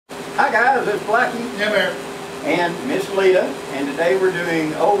Hi guys, it's Blackie. Yeah, man. And Miss Lita, and today we're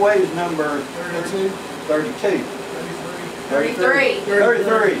doing Wayz number 32. 32. 33.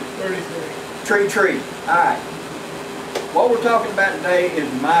 33. Tree. Alright. What we're talking about today is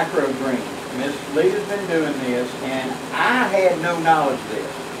microgreens. Miss Lita's been doing this, and I had no knowledge of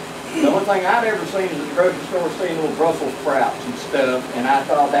this. The only thing I'd ever seen is at the grocery store seeing little Brussels sprouts and stuff, and I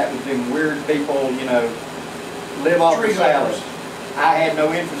thought that was them weird people, you know, live off the salad. I had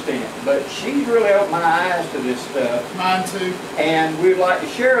no interest in it, but she's really opened my eyes to this stuff. Mine too. And we'd like to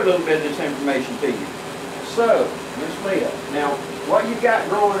share a little bit of this information to you. So, Miss Lita, now what you got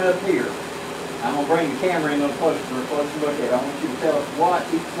growing up here, I'm going to bring the camera in a little closer for a closer look at it. I want you to tell us what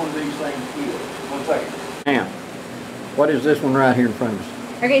each one of these things is. 1 second. Now, what is this one right here in front of us?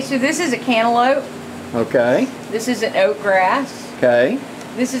 Okay, so this is a cantaloupe. Okay. This is an oat grass. Okay.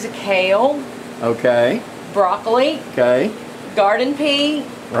 This is a kale. Okay. Broccoli. Okay. Garden pea.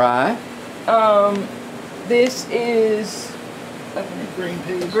 Right. This is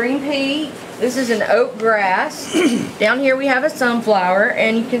green pea. This is an oat grass. Down here we have a sunflower,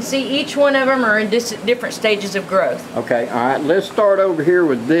 and you can see each one of them are in different stages of growth. Okay, all right, let's start over here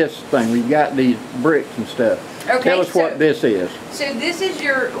with this thing. We've got these bricks and stuff. Okay, tell us what this is. So this is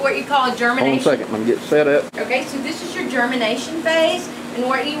your, what you call a germination. Hold on a second, let me get set up. Okay, so this is your germination phase, and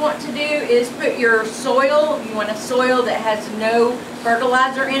what you want to do is put your soil, you want a soil that has no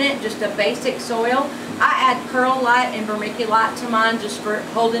fertilizer in it, just a basic soil. I add perlite and vermiculite to mine just for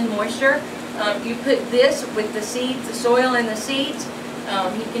holding moisture. You put this with the seeds, the soil and the seeds.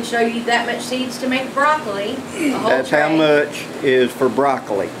 He can show you that much seeds to make broccoli. That's tray. How much is for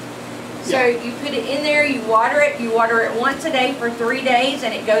broccoli. So you put it in there, you water it once a day for 3 days,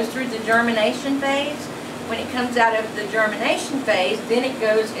 and it goes through the germination phase. When it comes out of the germination phase, then it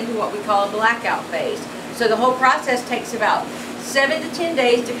goes into what we call a blackout phase. So the whole process takes about 7 to 10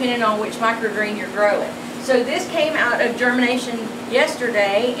 days depending on which microgreen you're growing. So this came out of germination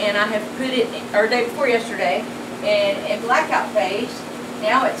yesterday, and I have put it, or day before yesterday, in blackout phase.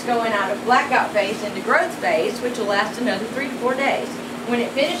 Now it's going out of blackout phase into growth phase, which will last another 3 to 4 days. When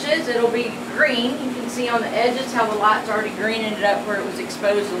it finishes, it'll be green. You can see on the edges how the light's already greening it up where it was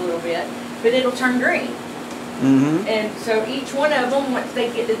exposed a little bit, but it'll turn green. And so each one of them, once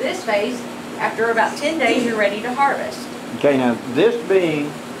they get to this phase, after about 10 days, you're ready to harvest. Okay, now this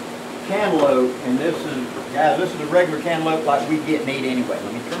being cantaloupe, and this is, guys, this is a regular cantaloupe like we get and eat anyway.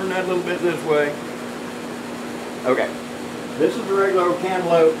 Let me turn that a little bit this way. Okay, this is a regular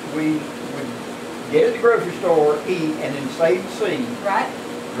cantaloupe we would get at the grocery store, eat, and then save the seed. Right.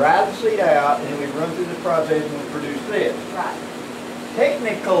 Dry the seed out, and then we run through this process and we produce this. Right.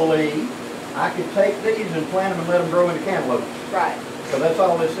 Technically, I could take these and plant them and let them grow into cantaloupes. Right. So that's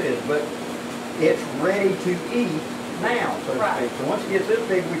all this is, but it's ready to eat now, so to speak. So once it gets this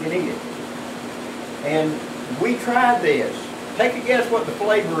big, we can eat it. And we tried this. Take a guess what the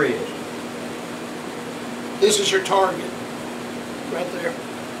flavor is. This is your target. Right there.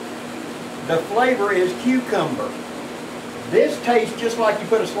 The flavor is cucumber. This tastes just like you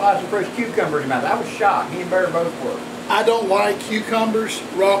put a slice of fresh cucumber in your mouth. I was shocked. Me and Bear both were. I don't like cucumbers,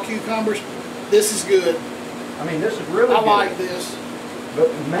 raw cucumbers. This is good. I mean, this is really good. I like this.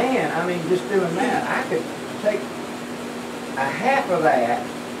 But man, I mean, just doing that, I could take a half of that,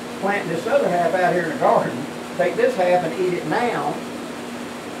 plant this other half out here in the garden, take this half and eat it now,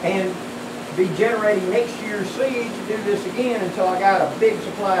 and be generating next year's seed to do this again until I got a big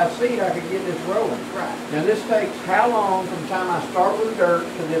supply of seed I could get this rolling. Right. Now this takes how long from the time I start with the dirt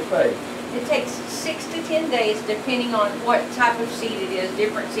to this phase? It takes 6 to 10 days depending on what type of seed it is.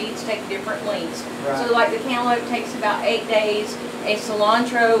 Different seeds take different lengths. Right. So like the cantaloupe takes about 8 days. A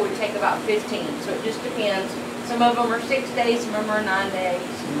cilantro would take about 15. So it just depends. Some of them are 6 days, some of them are 9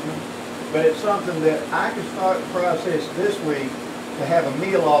 days. But it's something that I could start the process this week to have a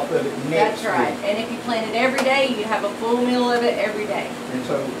meal off of it next week. That's right. And if you plant it every day, you have a full meal of it every day. And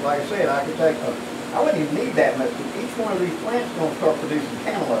so, like I said, I could take I wouldn't even need that much, because each one of these plants is going to start producing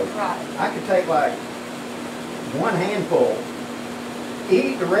cantaloupe. Right. I could take like 1 handful,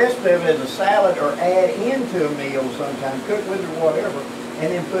 eat the rest of it as a salad or add into a meal sometime, cook with it or whatever,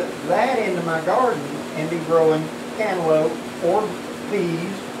 and then put that into my garden and be growing cantaloupe or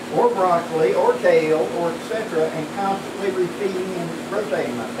peas or broccoli or kale or etc. and constantly refeeding and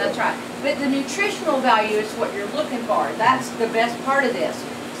rotating myself. That's right. But the nutritional value is what you're looking for. That's the best part of this.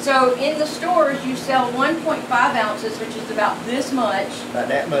 So in the stores you sell 1.5 ounces, which is about this much, about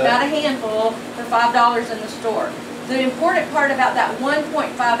that much, about a handful, for $5 in the store. The important part about that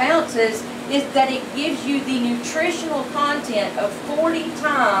 1.5 ounces is that it gives you the nutritional content of 40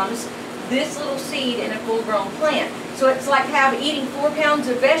 times this little seed in a full-grown plant. So it's like eating 4 pounds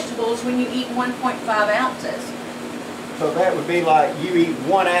of vegetables when you eat 1.5 ounces. So that would be like you eat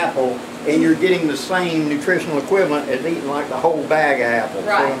 1 apple and you're getting the same nutritional equivalent as eating like the whole bag of apples.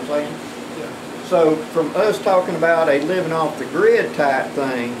 Right. See what I'm saying? Yeah. So from us talking about a living off the grid type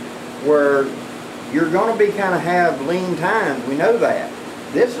thing, where you're going to be kind of have lean times, we know that.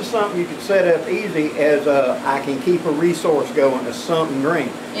 This is something you could set up easy as I can keep a resource going as something green.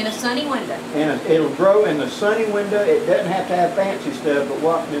 In a sunny window. And it'll grow in the sunny window. It doesn't have to have fancy stuff, but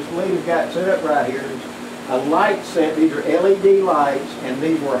what Miss Lee's got set up right here is a light set. These are LED lights, and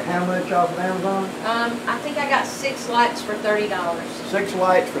these were how much off of Amazon? I think I got 6 lights for $30. 6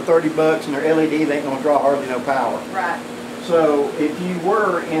 lights for 30 bucks, and they're LED. They ain't gonna draw hardly no power. Right. So if you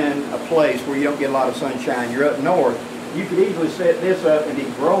were in a place where you don't get a lot of sunshine, you're up north, you could easily set this up and be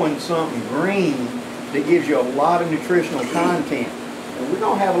growing something green that gives you a lot of nutritional content. And we're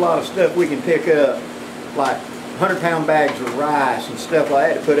gonna have a lot of stuff we can pick up, like 100-pound bags of rice and stuff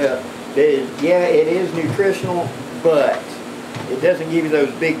like that to put up. Yeah, it is nutritional, but it doesn't give you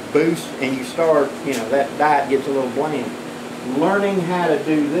those big boosts, and you start, you know, that diet gets a little bland. Learning how to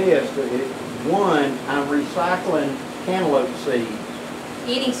do this, one, I'm recycling cantaloupe seeds.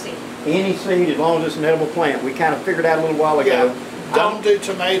 Any seed. Any seed, as long as it's an edible plant. We kind of figured out a little while ago. Yeah. Don't do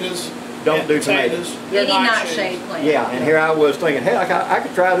tomatoes. Don't do tomatoes. Any nightshade plant. Yeah, and here I was thinking, hey, I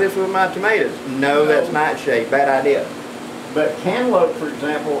could try this with my tomatoes. No, that's nightshade. Bad idea. But cantaloupe, for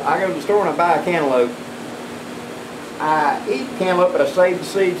example, I go to the store and I buy a cantaloupe. I eat cantaloupe, but I save the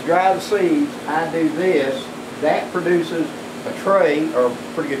seeds, dry the seeds. I do this. That produces a tray, or a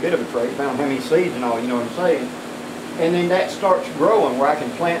pretty good bit of a tray, depending on how many seeds and all, you know what I'm saying. And then that starts growing where I can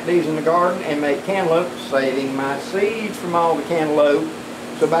plant these in the garden and make cantaloupe, saving my seeds from all the cantaloupe.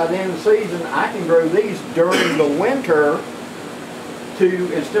 So by the end of the season, I can grow these during the winter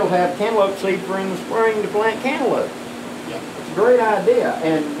and still have cantaloupe seed for in the spring to plant cantaloupe. It's a great idea.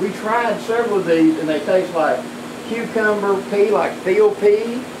 And we tried several of these, and they taste like cucumber pea, like field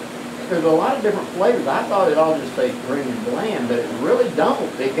pea. There's a lot of different flavors. I thought it all just tastes green and bland, but it really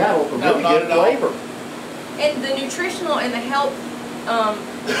don't. It got a really good flavor. And the nutritional and the health, I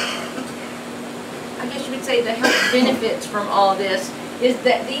guess you would say the health benefits from all this is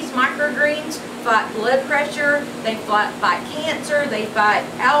that these microgreens fight blood pressure, they fight cancer, they fight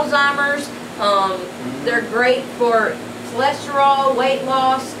Alzheimer's, they're great for cholesterol, weight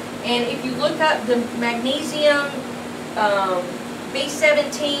loss, and if you look up the magnesium,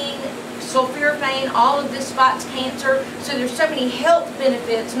 B17, sulforaphane, all of this fights cancer. So there's so many health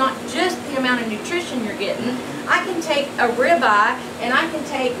benefits, not just the amount of nutrition you're getting. I can take a ribeye and I can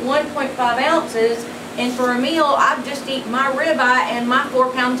take 1.5 ounces, and for a meal I've just eaten my ribeye and my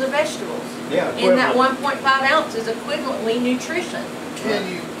 4 pounds of vegetables. Yeah, and that 1.5 ounce is equivalently nutrition. Can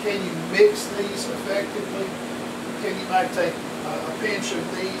you mix these effectively? Can you might take a pinch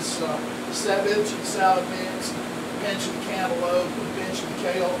of these 7-inch salad mix, a pinch of cantaloupe, a pinch of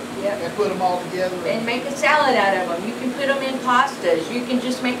kale, and put them all together? And make a salad out of them. You can put them in pastas. You can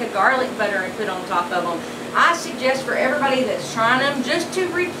just make a garlic butter and put on top of them. I suggest for everybody that's trying them just to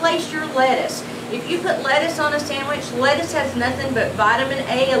replace your lettuce. If you put lettuce on a sandwich, lettuce has nothing but vitamin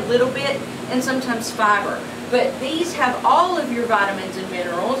A, a little bit, and sometimes fiber. But these have all of your vitamins and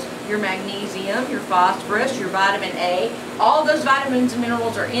minerals, your magnesium, your phosphorus, your vitamin A. All those vitamins and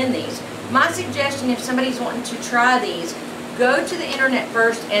minerals are in these. My suggestion, if somebody's wanting to try these, go to the internet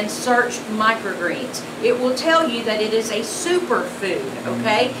first and search microgreens. It will tell you that it is a superfood,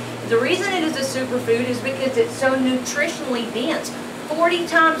 okay? The reason it is a superfood is because it's so nutritionally dense. 40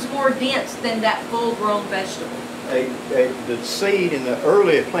 times more dense than that full-grown vegetable. The seed in the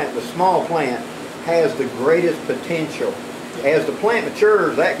earlier plant, the small plant, has the greatest potential. As the plant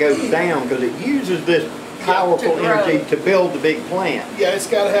matures, that goes down because it uses this powerful energy to build the big plant. Yeah, it's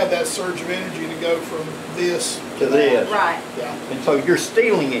got to have that surge of energy to go from this to this. Right. Yeah. And so you're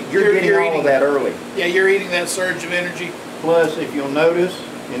stealing it. You're getting all of that early. Yeah, you're eating that surge of energy. Plus, if you'll notice,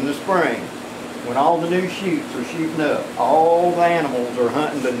 in the spring, when all the new shoots are shooting up, all the animals are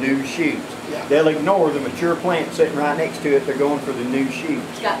hunting the new shoots. Yeah. They'll ignore the mature plant sitting right next to it. They're going for the new shoots.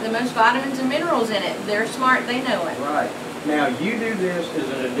 It's got the most vitamins and minerals in it. They're smart. They know it. Right. Now, you do this as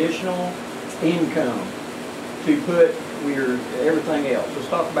an additional income to put your everything else. Let's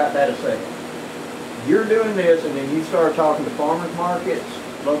talk about that a second. You're doing this, and then you start talking to farmers markets,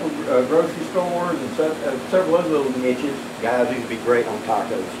 local grocery stores, and several other little niches. Guys, these would be great on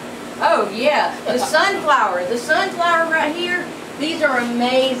tacos. Oh yeah, the sunflower right here, these are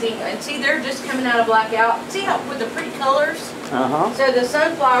amazing. And see, they're just coming out of blackout. See how with the pretty colors? So the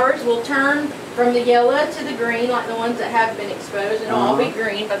sunflowers will turn from the yellow to the green, like the ones that have been exposed, and it'll all be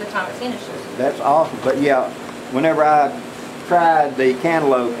green by the time it finishes. That's awesome. But yeah, whenever I tried the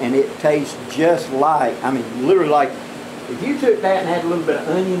cantaloupe, and it tastes just like, I mean, literally like, if you took that and had a little bit of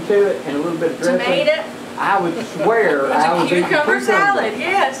onion to it and a little bit of dressing, Tomato. I would swear I was eating Cucumber salad,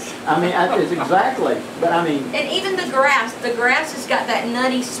 yes. I mean, it's exactly, but I mean. And even the grass has got that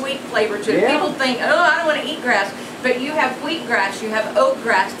nutty sweet flavor to it. Yeah. People think, oh, I don't want to eat grass. But you have wheatgrass, you have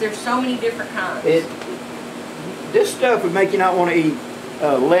oatgrass, there's so many different kinds. This stuff would make you not want to eat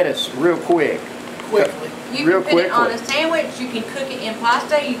lettuce real quick. Quickly. You can put it on a sandwich, you can cook it in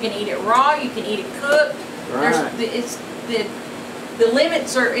pasta, you can eat it raw, you can eat it cooked. Right. The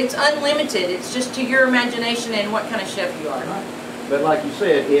limits are, it's unlimited. It's just to your imagination and what kind of chef you are. Right. But like you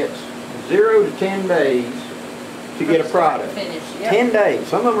said, it's 0 to 10 days to get a product. Finish, yep. 10 days,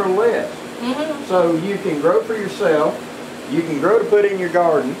 some of them are less. So you can grow for yourself, you can grow to put in your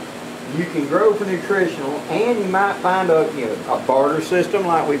garden, you can grow for nutritional, and you might find a barter system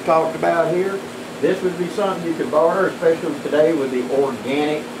like we've talked about here. This would be something you could barter, especially today with the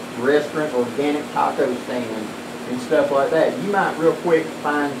organic restaurant, organic taco stand and stuff like that. You might real quick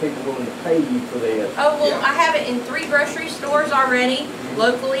find people willing to pay you for this. Oh, well, Yeah. I have it in 3 grocery stores already.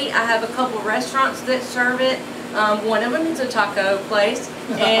 Locally, I have a couple restaurants that serve it. One of them is a taco place,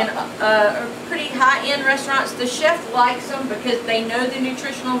 and pretty high-end restaurants. The chef likes them because they know the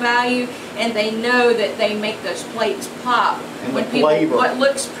nutritional value, and they know that they make those plates pop. And when the people, flavor. what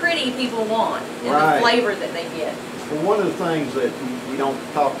looks pretty, people want, and Right. the flavor that they get. Well, one of the things that you don't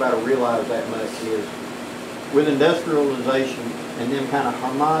talk about or realize that much is with industrialization and them kind of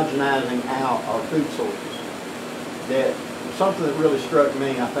homogenizing out our food sources, that something that really struck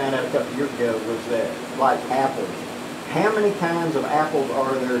me, I found out a couple of years ago, was that, like apples. How many kinds of apples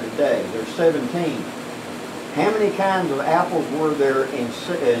are there today? There's 17. How many kinds of apples were there in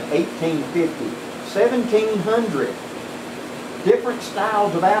 1850? 1,700. Different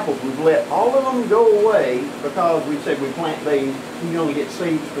styles of apples. We've let all of them go away because we said we plant these, you only get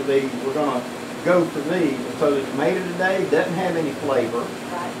seeds for these, we're going to go for these. And so the tomato today doesn't have any flavor.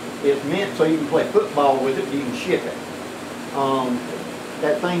 Right. It's meant so you can play football with it, you can ship it.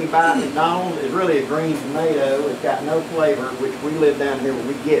 That thing you buy at McDonald's is really a green tomato. It's got no flavor, which we live down here where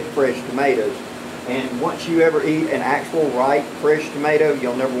we get fresh tomatoes. And once you ever eat an actual ripe fresh tomato,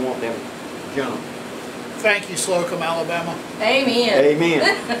 you'll never want them junk. Thank you, Slocum, Alabama. Amen.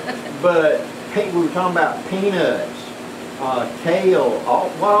 Amen. But hey, we were talking about peanuts, kale.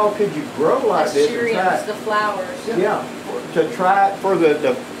 What all could you grow like this? Cereals, the flowers. Yeah, to try it for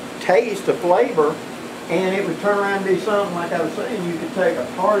the taste, the flavor, and it would turn around and do something like I was saying. You could take a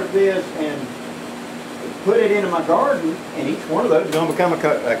part of this and put it into my garden, and each one of those is going to become a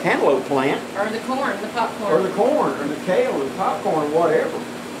cantaloupe plant. Or the corn, the popcorn. Or the corn, or the kale, or the popcorn, or whatever.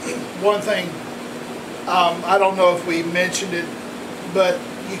 One thing, I don't know if we mentioned it, but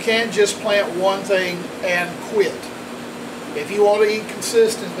you can't just plant one thing and quit. If you want to eat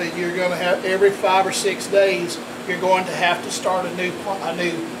consistently, you're going to have every 5 or 6 days, you're going to have to start a new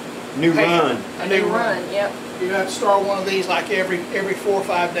run. A new run, yep. You have to start one of these like every 4 or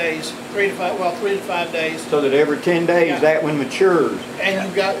 5 days, 3 to 5 days. So that every 10 days, Yeah. that one matures. And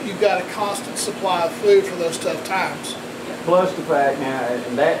you've got a constant supply of food for those tough times. Plus the fact now,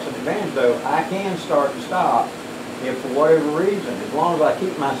 and that's an advantage though, I can start to stop if for whatever reason, as long as I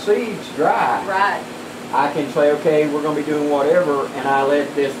keep my seeds dry. Right. I can say, okay, we're going to be doing whatever, and I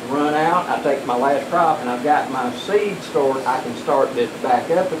let this run out. I take my last crop, and I've got my seed stored. I can start this back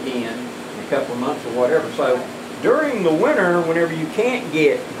up again in a couple of months or whatever. So during the winter, whenever you can't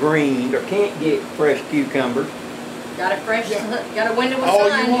get greened or can't get fresh cucumbers, Got a fresh, got a window with All you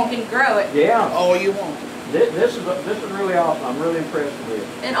sun, want. you can grow it. yeah, All you want. this is really awesome. I'm really impressed with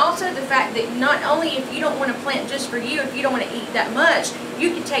it. And also the fact that not only if you don't want to plant just for you, if you don't want to eat that much,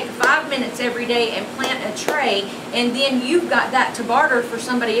 you can take 5 minutes every day and plant a tray, and then you've got that to barter for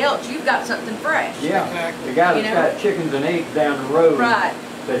somebody else. You've got something fresh. Yeah, Exactly. the guy that's You know? got chickens and eggs down the road, Right.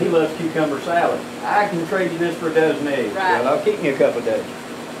 but he loves cucumber salad. I can trade you this for a dozen eggs. Right. Well, I'll keep me a couple of dozen.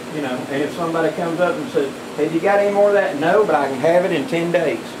 You know, and if somebody comes up and says, hey, you got any more of that? No, but I can have it in 10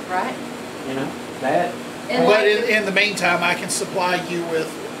 days. Right. You know, that, And But like, in the meantime, I can supply you with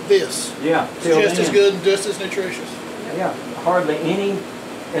this. yeah. It's till just as then. good and just as nutritious. Yeah, hardly any.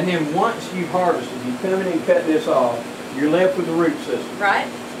 And then once you've harvested, you come in and cut this off, you're left with the root system. right?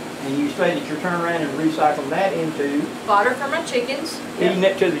 And you say that you're turning around and recycling that into Fodder for my chickens. feeding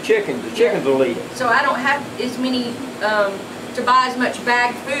it to the chickens. The chickens will eat it. So I don't have as many, to buy as much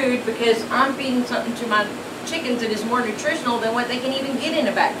bagged food because I'm feeding something to my chickens that is more nutritional than what they can even get in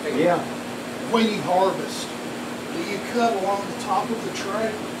a bagged food. Yeah. When you harvest, do you cut along the top of the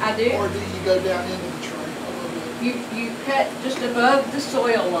tray? I do. Or do you go down into the tray a little bit? You cut just above the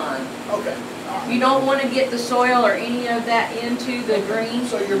soil line. Okay. All right. You don't want to get the soil or any of that into the green.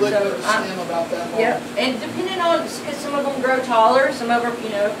 So you're looking at the stem about that long? Yep, and depending on, because some of them grow taller, some of them,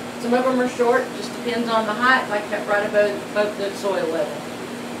 some of them are short, just depends on the height, like that right above the soil level.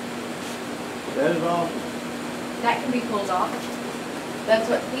 That is awesome. That can be pulled off. That's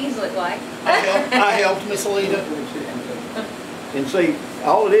what these look like. I helped Miss Alita. And see,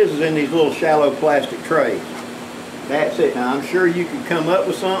 all it is in these little shallow plastic trays. That's it. Now, I'm sure you could come up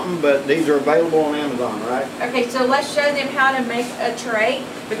with something, but these are available on Amazon, right? Okay, so let's show them how to make a tray,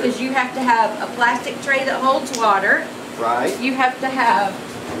 because you have to have a plastic tray that holds water. Right. You have to have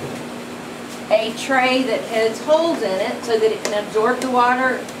a tray that has holes in it so that it can absorb the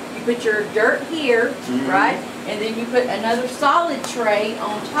water. You put your dirt here, right? And then you put another solid tray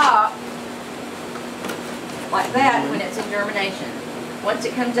on top, like that, when it's in germination. Once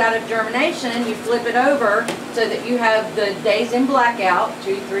it comes out of germination, you flip it over so that you have the days in blackout,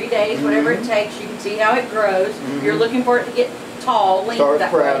 2-3 days, whatever it takes. You can see how it grows. You're looking for it to get tall, length Starts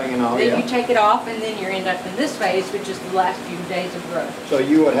that sprouting way. and all, Then you take it off, and then you end up in this phase, which is the last few days of growth. So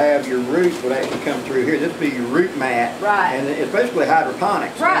you would have your roots would actually come through here. This would be your root mat. Right. And it's basically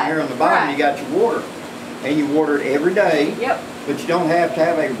hydroponics. Right. And here on the bottom you got your water. And you water it every day. Yep. But you don't have to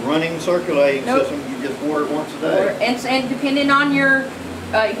have a running circulating system. You just water it once a day. And depending on your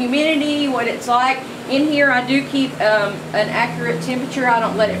humidity, what it's like, in here I do keep an accurate temperature. I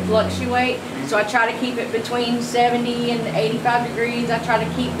don't let it fluctuate. So I try to keep it between 70 and 85 degrees. I try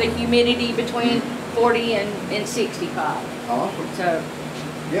to keep the humidity between 40 and 65. Awesome. So,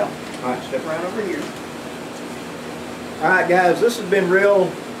 yeah. All right, step around over here. All right, guys, this has been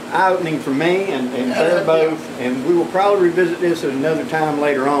real eye-opening for me and Sarah both, and we will probably revisit this at another time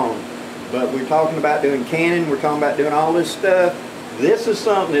later on. But we're talking about doing canning, we're talking about doing all this stuff. This is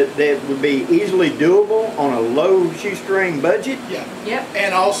something that would be easily doable on a low shoestring budget. Yeah. yep.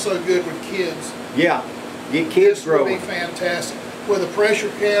 And also good with kids. Yeah, get kids growing. This would be fantastic. With a pressure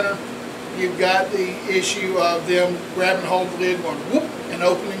canner, you've got the issue of them grabbing hold of the lid, going whoop, and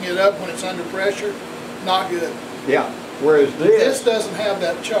opening it up when it's under pressure. Not good. Yeah. Whereas This doesn't have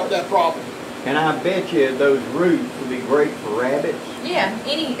that problem. and I bet you those roots would be great for rabbits. Yeah,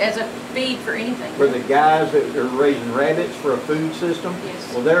 as a feed for anything. For the guys that are raising rabbits for a food system.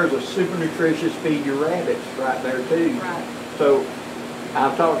 Yes. Well, there's a super nutritious feed your rabbits right there too. Right. So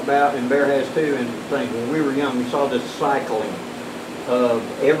I've talked about, and Bear has too, and things, when we were young, we saw this cycling of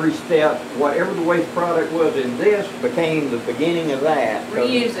every step, whatever the waste product was in this became the beginning of that.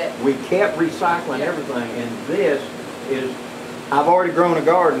 Reuse it. We kept recycling everything, and this is, I've already grown a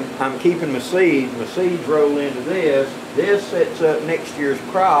garden, I'm keeping my seeds roll into this sets up next year's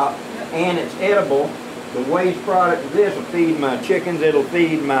crop, and it's edible. The waste product of this will feed my chickens, it'll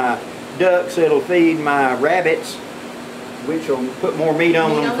feed my ducks, it'll feed my rabbits, which will put more meat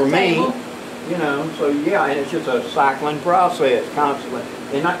on them for me. You know, so yeah, and it's just a cycling process constantly.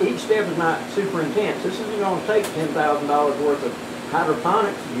 And each step is not super intense. This isn't going to take $10,000 worth of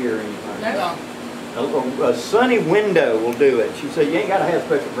hydroponics gear or anything. No. A sunny window will do it. She said, you ain't got to have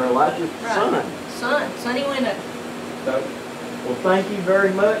special grow lights, just Sunny window. So, well, thank you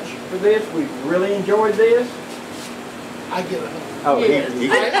very much for this. We've really enjoyed this. I get a hug. Oh, Yes.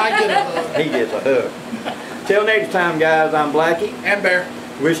 I get a hug. he gets a hug. Till next time, guys, I'm Blackie. And Bear.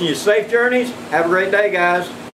 Wishing you safe journeys. Have a great day, guys.